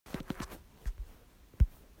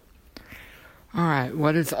Alright,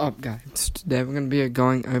 what is up, guys? Today we're going to be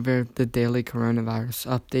going over the daily coronavirus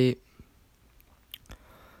update.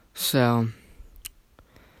 So,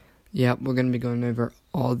 we're going to be going over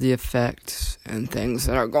all the effects and things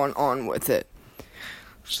that are going on with it.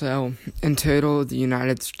 So, in total, the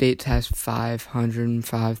United States has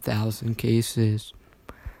 505,000 cases,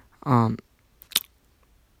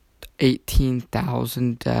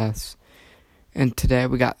 18,000 deaths, and today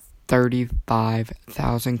we got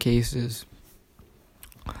 35,000 cases.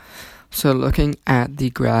 So looking at the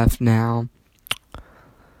graph now,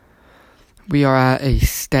 we are at a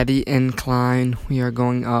steady incline. We are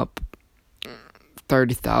going up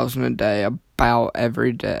 30,000 a day, about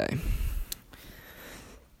every day.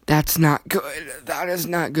 That's not good. That is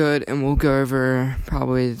not good. And we'll go over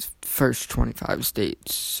probably the first 25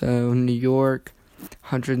 states. So New York,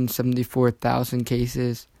 174,000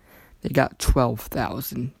 cases. They got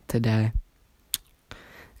 12,000 today.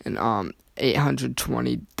 And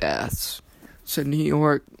 820 deaths. So New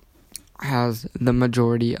York has the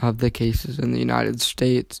majority of the cases in the United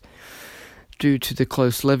States due to the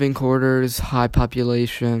close living quarters, high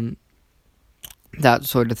population, that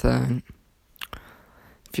sort of thing.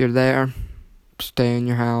 If you're there, stay in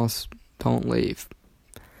your house, don't leave.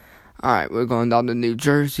 Alright, we're going down to New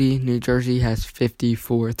Jersey. New Jersey has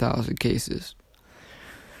 54,000 cases.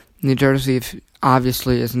 New Jersey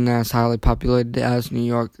obviously isn't as highly populated as New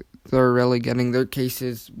York. They're really getting their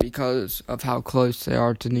cases because of how close they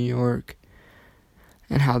are to New York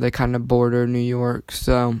and how they kind of border New York.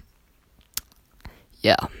 So,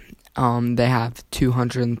 they have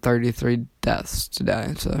 233 deaths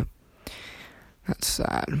today. So, that's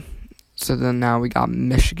sad. So then now we got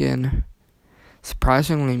Michigan.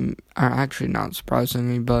 Surprisingly, or actually not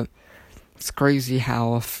surprisingly, but it's crazy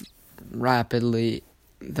how rapidly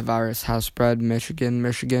the virus has spread.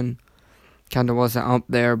 Michigan kind of wasn't up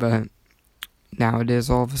there, but now it is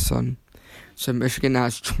all of a sudden. So Michigan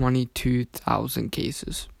has 22,000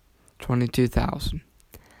 cases. 22,000.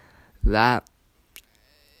 That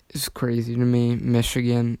is crazy to me.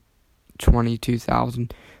 Michigan,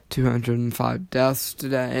 22,205 deaths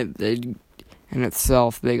today. In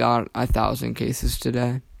itself, they got 1,000 cases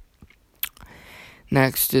today.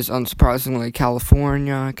 Next is, unsurprisingly,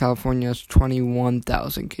 California. California has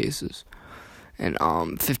 21,000 cases. And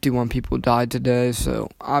 51 people died today, so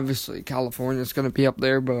obviously California's going to be up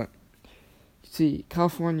there, but see,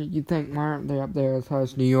 California, you'd think, why aren't they up there as high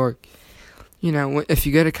as New York? You know, if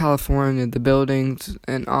you go to California, the buildings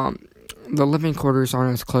and the living quarters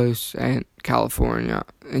aren't as close in California.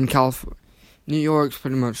 New York's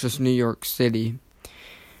pretty much just New York City,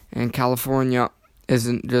 and California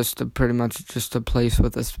isn't pretty much just a place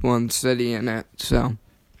with this one city in it, so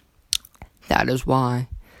that is why.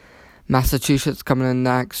 Massachusetts coming in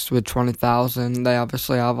next with 20,000. They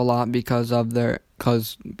obviously have a lot because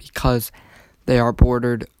they are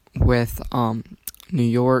bordered with New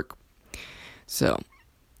York. So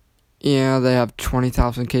they have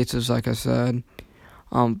 20,000 cases, like I said.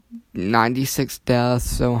 96 deaths,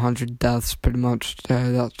 so 100 deaths pretty much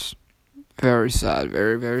today. That's very sad,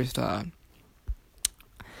 very, very sad.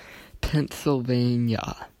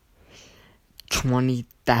 Pennsylvania,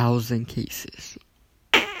 20,000 cases.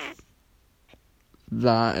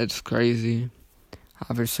 That is crazy.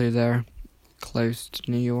 Obviously, they're close to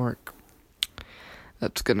New York.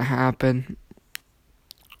 That's gonna happen.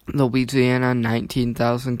 Louisiana,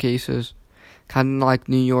 19,000 cases. Kind of like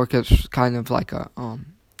New York. It's kind of like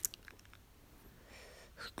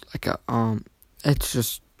it's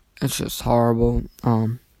just horrible.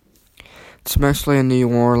 It's mostly in New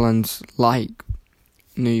Orleans, like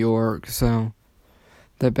New York. So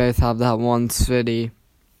they both have that one city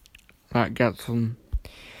that gets them.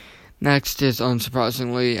 Next is,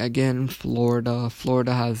 unsurprisingly, again, Florida.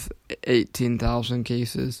 Florida has 18,000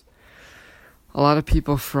 cases. A lot of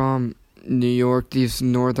people from New York, these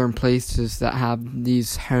northern places that have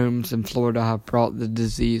these homes in Florida, have brought the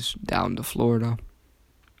disease down to Florida.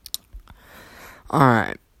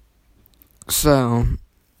 Alright. So,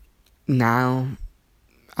 now,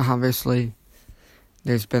 obviously,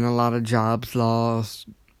 there's been a lot of jobs lost,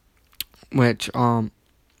 which,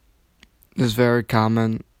 is very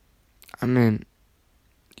common. I mean,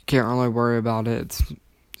 you can't really worry about it.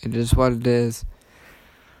 It is what it is.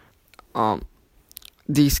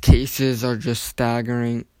 These cases are just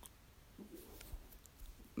staggering.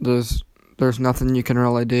 There's nothing you can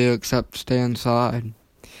really do except stay inside.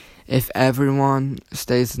 If everyone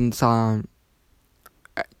stays inside,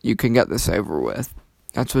 you can get this over with.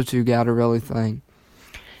 That's what you gotta really think.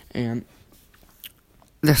 And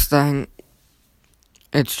this thing,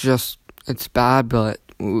 it's bad, but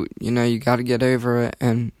you gotta get over it,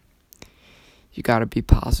 and you gotta be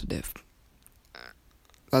positive.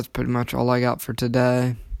 That's pretty much all I got for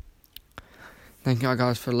today. Thank y'all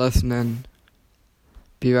guys for listening.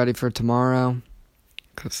 Be ready for tomorrow,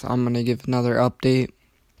 because I'm going to give another update.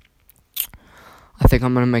 I think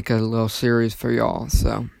I'm going to make a little series for y'all,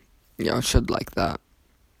 so y'all should like that.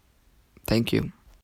 Thank you.